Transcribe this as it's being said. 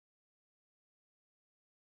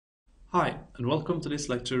Hi, and welcome to this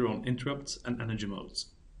lecture on interrupts and energy modes.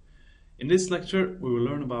 In this lecture, we will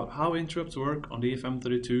learn about how interrupts work on the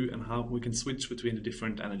EFM32 and how we can switch between the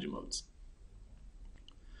different energy modes.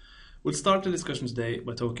 We'll start the discussion today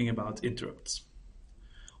by talking about interrupts.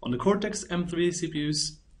 On the Cortex M3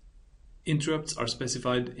 CPUs, interrupts are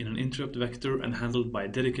specified in an interrupt vector and handled by a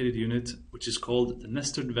dedicated unit, which is called the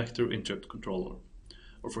Nested Vector Interrupt Controller,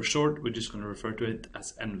 or for short, we're just going to refer to it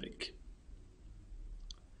as NVIC.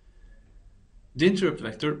 The interrupt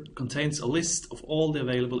vector contains a list of all the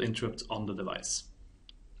available interrupts on the device.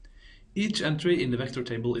 Each entry in the vector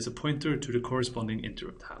table is a pointer to the corresponding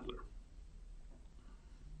interrupt handler.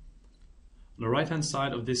 On the right-hand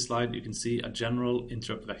side of this slide, you can see a general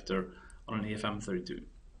interrupt vector on an EFM32.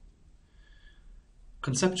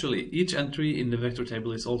 Conceptually, each entry in the vector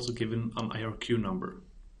table is also given an IRQ number.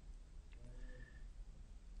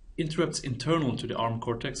 Interrupts internal to the ARM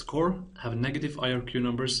Cortex core have negative IRQ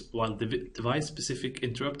numbers, while device-specific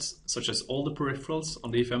interrupts, such as all the peripherals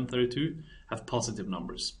on the EFM32, have positive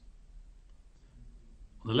numbers.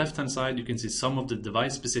 On the left-hand side, you can see some of the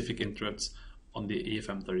device-specific interrupts on the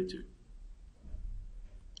EFM32.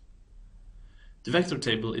 The vector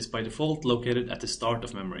table is by default located at the start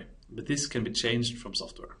of memory, but this can be changed from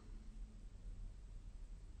software.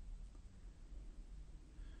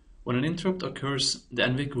 When an interrupt occurs, the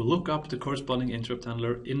NVIC will look up the corresponding interrupt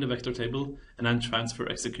handler in the vector table and then transfer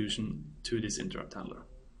execution to this interrupt handler.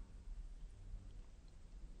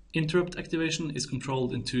 Interrupt activation is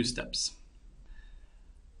controlled in two steps.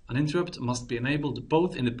 An interrupt must be enabled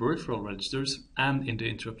both in the peripheral registers and in the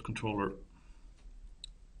interrupt controller.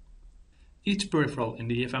 Each peripheral in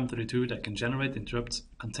the EFM32 that can generate interrupts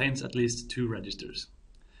contains at least two registers,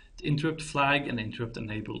 the interrupt flag and the interrupt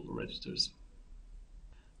enable registers.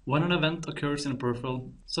 When an event occurs in a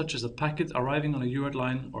peripheral, such as a packet arriving on a UART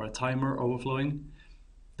line or a timer overflowing,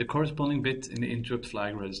 the corresponding bit in the interrupt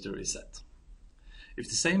flag register is set. If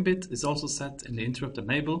the same bit is also set in the interrupt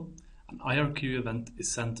enable, an IRQ event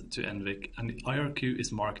is sent to NVIC and the IRQ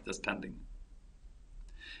is marked as pending.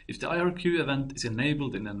 If the IRQ event is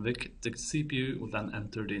enabled in NVIC, the CPU will then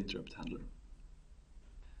enter the interrupt handler.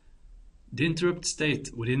 The interrupt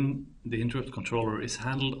state within the interrupt controller is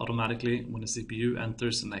handled automatically when the CPU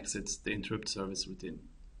enters and exits the interrupt service routine.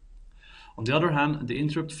 On the other hand, the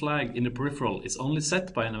interrupt flag in the peripheral is only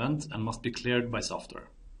set by an event and must be cleared by software.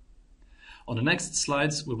 On the next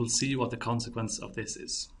slides, we will see what the consequence of this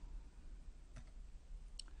is.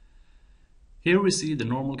 Here we see the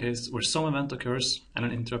normal case where some event occurs and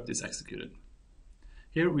an interrupt is executed.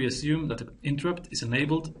 Here we assume that the interrupt is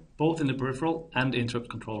enabled both in the peripheral and the interrupt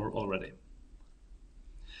controller already.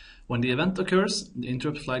 When the event occurs, the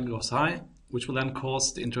interrupt flag goes high, which will then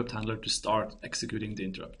cause the interrupt handler to start executing the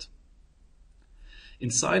interrupt.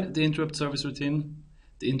 Inside the interrupt service routine,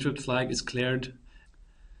 the interrupt flag is cleared,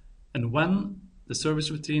 and when the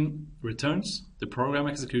service routine returns, the program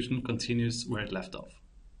execution continues where it left off.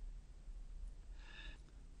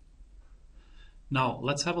 Now,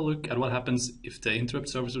 let's have a look at what happens if the interrupt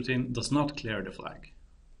service routine does not clear the flag.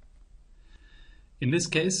 In this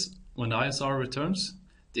case, when the ISR returns,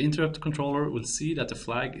 the interrupt controller will see that the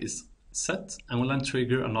flag is set and will then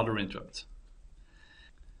trigger another interrupt.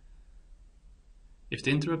 If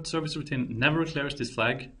the interrupt service routine never clears this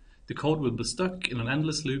flag, the code will be stuck in an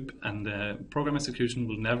endless loop and the program execution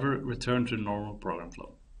will never return to the normal program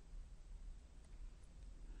flow.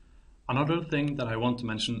 Another thing that I want to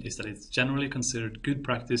mention is that it's generally considered good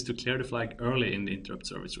practice to clear the flag early in the interrupt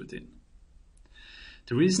service routine.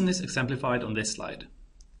 The reason is exemplified on this slide.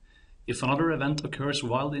 If another event occurs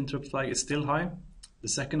while the interrupt flag is still high, the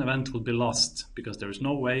second event will be lost because there is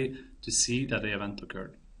no way to see that the event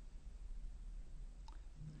occurred.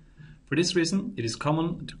 For this reason, it is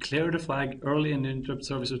common to clear the flag early in the interrupt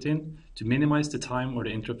service routine to minimize the time where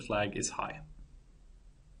the interrupt flag is high.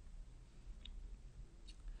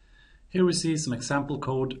 Here we see some example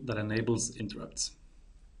code that enables interrupts.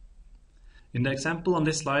 In the example on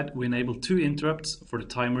this slide, we enable two interrupts for the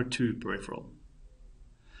timer 2 peripheral.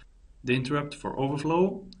 The interrupt for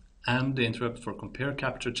overflow and the interrupt for compare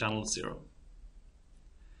capture channel 0.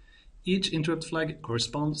 Each interrupt flag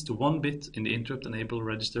corresponds to one bit in the interrupt enable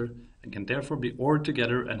register and can therefore be ORed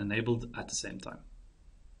together and enabled at the same time.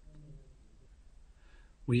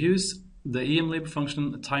 We use the emlib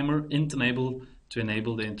function timer int enable to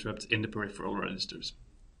enable the interrupt in the peripheral registers.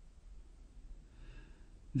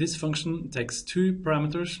 This function takes two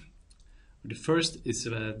parameters. The first is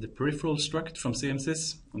the peripheral struct from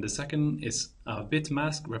CMSIS, and the second is a bit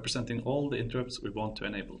mask representing all the interrupts we want to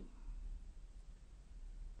enable.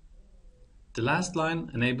 The last line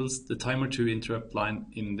enables the timer 2 interrupt line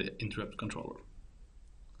in the interrupt controller.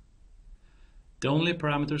 The only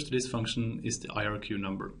parameters to this function is the IRQ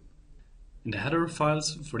number. In the header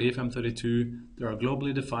files for the EFM32, there are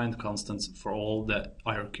globally defined constants for all the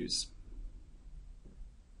IRQs.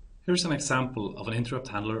 Here's an example of an interrupt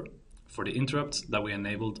handler for the interrupts that we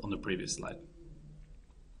enabled on the previous slide.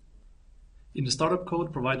 In the startup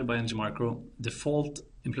code provided by ngMicro, default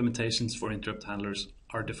implementations for interrupt handlers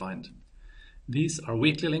are defined. These are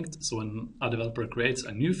weakly linked, so when a developer creates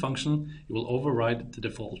a new function, it will override the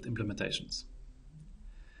default implementations.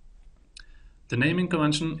 The naming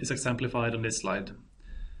convention is exemplified on this slide.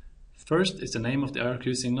 First is the name of the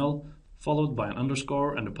IRQ signal, followed by an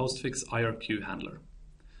underscore and the postfix IRQ handler.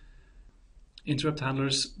 Interrupt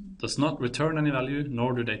handlers does not return any value,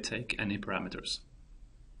 nor do they take any parameters.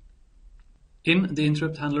 In the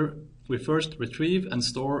interrupt handler, we first retrieve and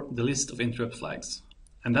store the list of interrupt flags,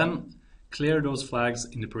 and then clear those flags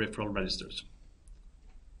in the peripheral registers.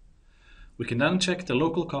 We can then check the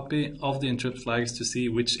local copy of the interrupt flags to see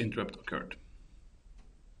which interrupt occurred.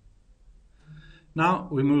 Now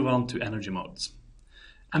we move on to energy modes.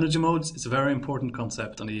 Energy modes is a very important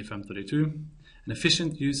concept on the EFM32. An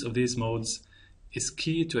efficient use of these modes is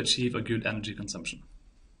key to achieve a good energy consumption.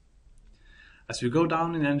 As we go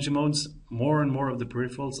down in energy modes, more and more of the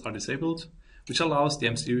peripherals are disabled, which allows the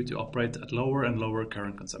MCU to operate at lower and lower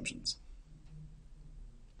current consumptions.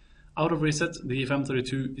 Out of reset, the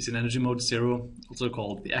EFM32 is in energy mode 0, also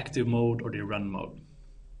called the active mode or the run mode.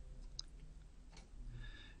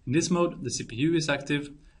 In this mode, the CPU is active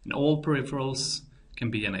and all peripherals can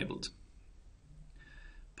be enabled.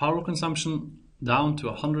 Power consumption down to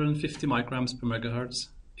 150 micrograms per megahertz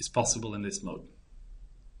is possible in this mode.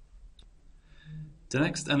 The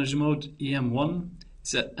next energy mode, EM1,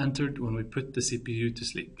 is entered when we put the CPU to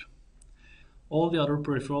sleep. All the other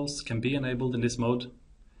peripherals can be enabled in this mode,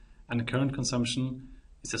 and the current consumption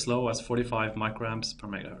is as low as 45 microamps per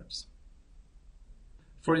megahertz.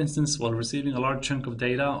 For instance, while receiving a large chunk of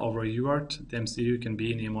data over a UART, the MCU can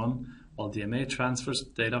be in EM1, while DMA transfers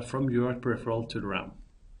data from UART peripheral to the RAM.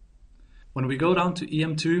 When we go down to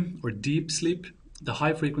EM2 or deep sleep, the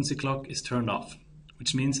high frequency clock is turned off,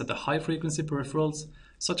 which means that the high frequency peripherals,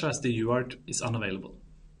 such as the UART, is unavailable.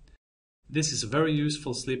 This is a very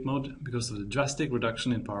useful sleep mode because of the drastic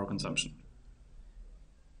reduction in power consumption.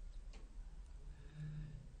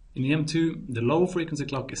 In EM2, the low frequency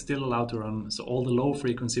clock is still allowed to run, so all the low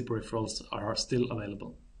frequency peripherals are still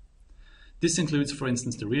available. This includes, for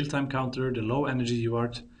instance, the real-time counter, the low energy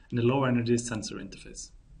UART, and the low energy sensor interface.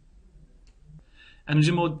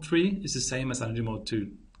 Energy mode 3 is the same as energy mode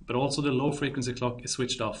 2, but also the low frequency clock is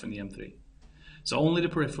switched off in EM3. So only the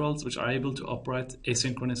peripherals which are able to operate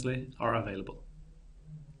asynchronously are available.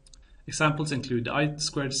 Examples include the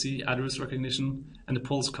I2C address recognition and the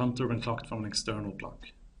pulse counter when clocked from an external clock.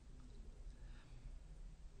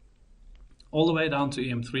 All the way down to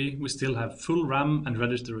EM3, we still have full RAM and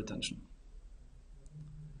register retention.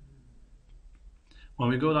 When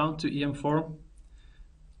we go down to EM4,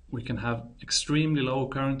 we can have extremely low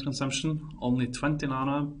current consumption, only 20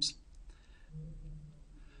 nanoamps.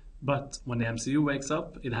 But when the MCU wakes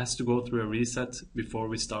up, it has to go through a reset before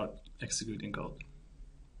we start executing code.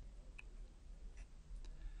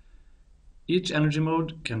 Each energy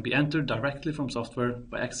mode can be entered directly from software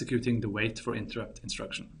by executing the wait for interrupt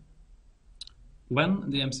instruction.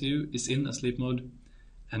 When the MCU is in a sleep mode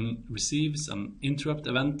and receives an interrupt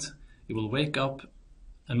event, it will wake up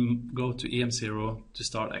and go to EM0 to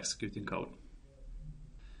start executing code.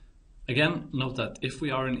 Again, note that if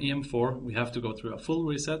we are in EM4, we have to go through a full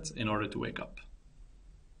reset in order to wake up.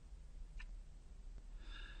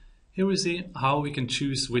 Here we see how we can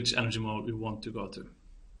choose which energy mode we want to go to.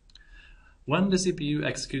 When the CPU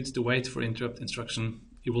executes the wait for interrupt instruction,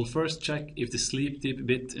 it will first check if the sleep deep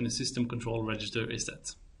bit in the system control register is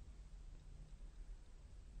set.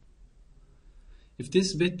 If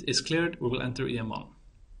this bit is cleared, we will enter EM1.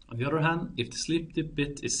 On the other hand, if the sleep deep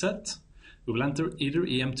bit is set, we will enter either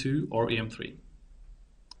EM2 or EM3.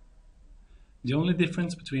 The only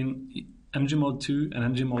difference between energy mode 2 and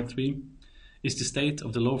energy mode 3 is the state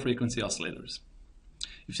of the low frequency oscillators.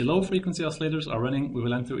 If the low frequency oscillators are running, we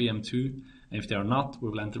will enter EM2, and if they are not, we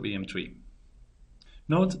will enter EM3.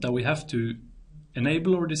 Note that we have to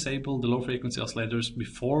enable or disable the low frequency oscillators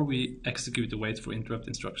before we execute the wait for interrupt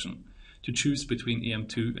instruction to choose between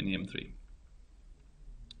EM2 and EM3.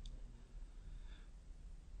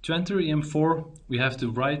 To enter EM4, we have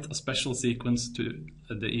to write a special sequence to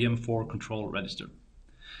the EM4 control register.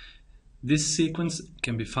 This sequence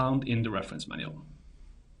can be found in the reference manual.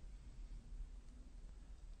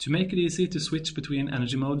 To make it easy to switch between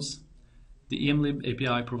energy modes, the EMLib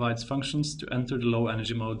API provides functions to enter the low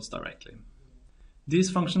energy modes directly.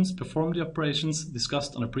 These functions perform the operations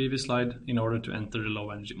discussed on a previous slide in order to enter the low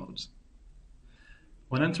energy modes.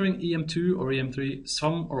 When entering EM2 or EM3,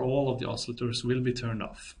 some or all of the oscillators will be turned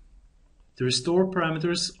off. The restore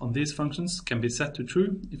parameters on these functions can be set to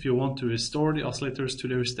true if you want to restore the oscillators to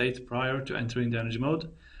their state prior to entering the energy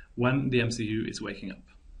mode when the MCU is waking up.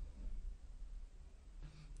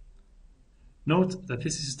 Note that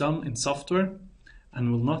this is done in software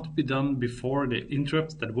and will not be done before the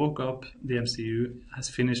interrupt that woke up the MCU has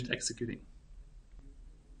finished executing.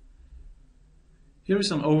 Here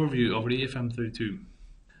is an overview of the EFM32.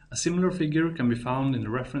 A similar figure can be found in the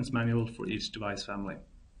reference manual for each device family.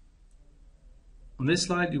 On this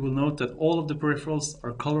slide, you will note that all of the peripherals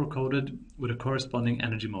are color-coded with a corresponding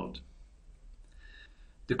energy mode.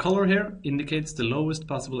 The color here indicates the lowest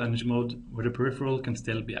possible energy mode where the peripheral can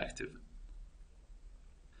still be active.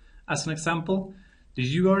 As an example,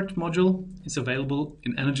 the UART module is available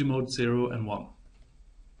in energy mode 0 and 1.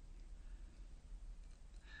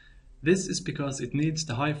 This is because it needs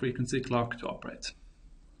the high-frequency clock to operate.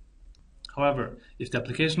 However, if the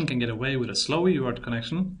application can get away with a slow UART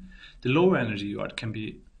connection, the lower energy UART can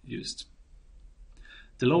be used.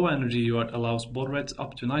 The lower energy UART allows baud rates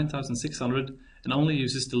up to 9600 and only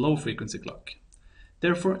uses the low frequency clock.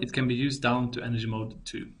 Therefore, it can be used down to energy mode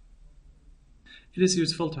 2. It is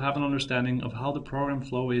useful to have an understanding of how the program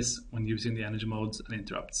flow is when using the energy modes and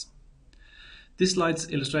interrupts. These slides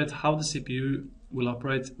illustrate how the CPU will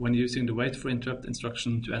operate when using the wait for interrupt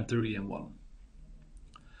instruction to enter EM1.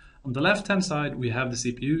 On the left-hand side, we have the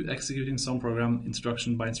CPU executing some program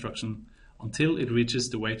instruction by instruction until it reaches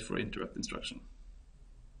the wait for interrupt instruction.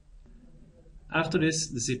 After this,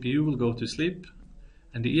 the CPU will go to sleep,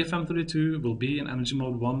 and the EFM32 will be in energy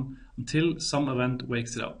mode 1 until some event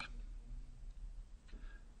wakes it up.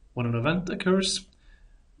 When an event occurs,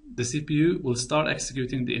 the CPU will start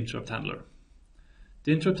executing the interrupt handler.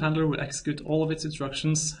 The interrupt handler will execute all of its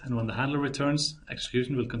instructions, and when the handler returns,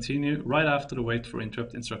 execution will continue right after the wait for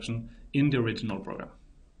interrupt instruction in the original program.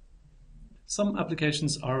 Some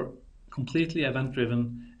applications are completely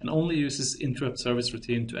event-driven and only uses interrupt service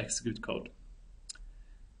routine to execute code.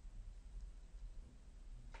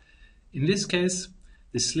 In this case,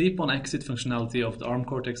 the sleep on exit functionality of the ARM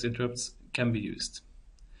Cortex interrupts can be used.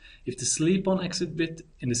 If the sleep on exit bit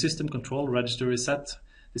in the system control register is set,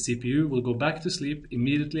 the CPU will go back to sleep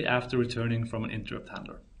immediately after returning from an interrupt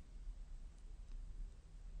handler.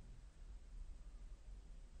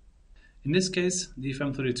 In this case, the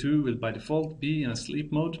EFM32 will by default be in a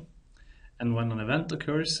sleep mode, and when an event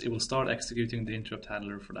occurs, it will start executing the interrupt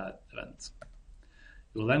handler for that event.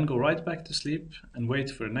 It will then go right back to sleep and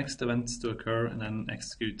wait for the next event to occur and then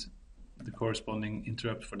execute the corresponding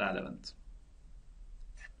interrupt for that event.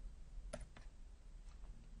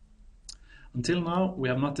 Until now, we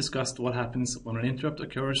have not discussed what happens when an interrupt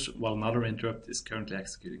occurs while another interrupt is currently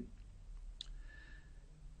executing.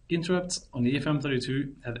 Interrupts on the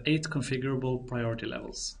EFM32 have 8 configurable priority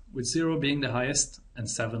levels, with 0 being the highest and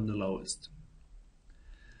 7 the lowest.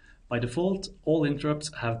 By default, all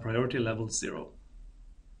interrupts have priority level 0.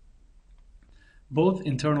 Both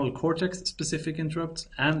internal Cortex-specific interrupts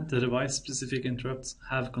and the device-specific interrupts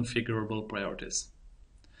have configurable priorities.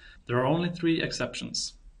 There are only 3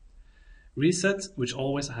 exceptions. Reset, which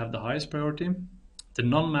always have the highest priority, the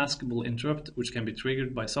non-maskable interrupt, which can be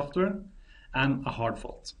triggered by software, and a hard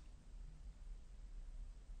fault.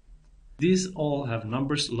 These all have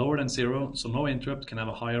numbers lower than 0, so no interrupt can have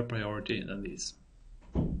a higher priority than these.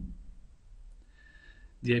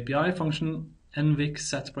 The API function nvic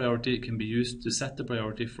set priority can be used to set the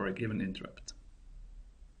priority for a given interrupt.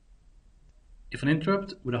 If an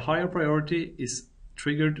interrupt with a higher priority is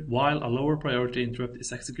triggered while a lower priority interrupt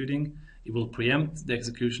is executing, it will preempt the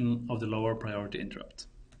execution of the lower priority interrupt.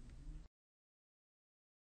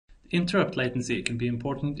 The interrupt latency can be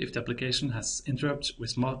important if the application has interrupts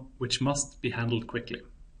which must be handled quickly.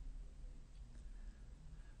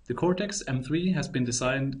 The Cortex M3 has been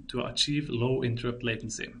designed to achieve low interrupt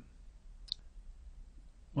latency.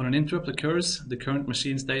 When an interrupt occurs, the current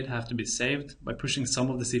machine state has to be saved by pushing some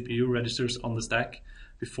of the CPU registers on the stack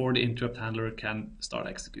before the interrupt handler can start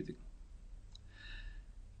executing.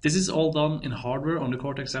 This is all done in hardware on the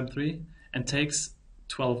Cortex M3 and takes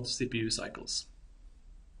 12 CPU cycles.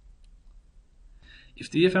 If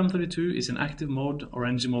the EFM32 is in active mode or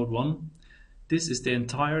energy mode 1, this is the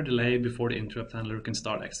entire delay before the interrupt handler can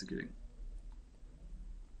start executing.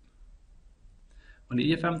 When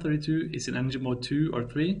the EFM32 is in energy mode 2 or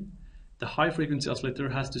 3, the high frequency oscillator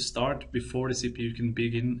has to start before the CPU can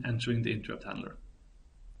begin entering the interrupt handler.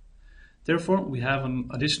 Therefore, we have an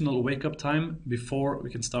additional wake-up time before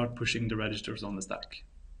we can start pushing the registers on the stack.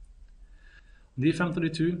 On In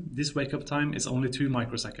DFM32, this wake-up time is only 2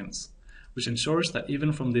 microseconds, which ensures that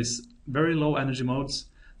even from these very low energy modes,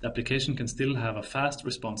 the application can still have a fast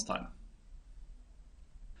response time.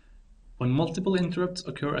 When multiple interrupts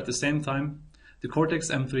occur at the same time, the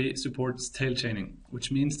Cortex-M3 supports tailchaining,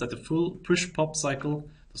 which means that the full push-pop cycle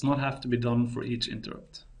does not have to be done for each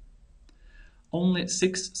interrupt. Only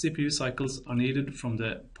 6 CPU cycles are needed from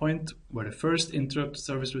the point where the first interrupt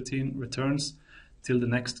service routine returns till the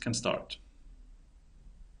next can start.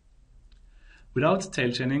 Without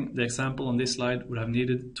tailchaining, the example on this slide would have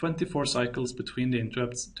needed 24 cycles between the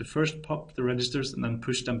interrupts to first pop the registers and then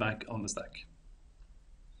push them back on the stack.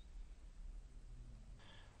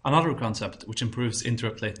 Another concept which improves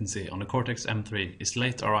interrupt latency on the Cortex-M3 is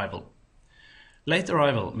late arrival. Late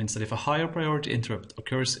arrival means that if a higher priority interrupt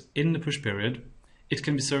occurs in the push period, it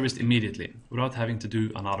can be serviced immediately without having to do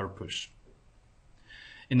another push.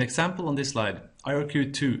 In the example on this slide,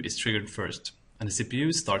 IRQ2 is triggered first, and the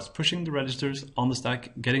CPU starts pushing the registers on the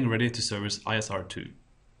stack, getting ready to service ISR2.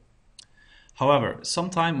 However,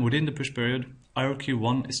 sometime within the push period,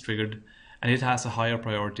 IRQ1 is triggered, and it has a higher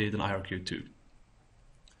priority than IRQ2.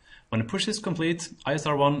 When the push is complete,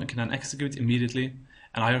 ISR1 can then execute immediately,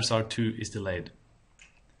 and ISR2 is delayed.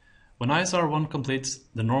 When ISR1 completes,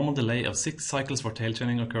 the normal delay of 6 cycles for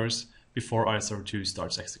tailchaining occurs before ISR2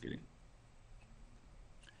 starts executing.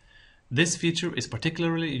 This feature is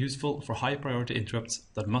particularly useful for high priority interrupts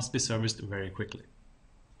that must be serviced very quickly.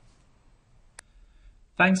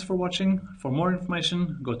 Thanks for watching. For more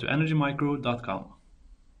information, go to energymicro.com.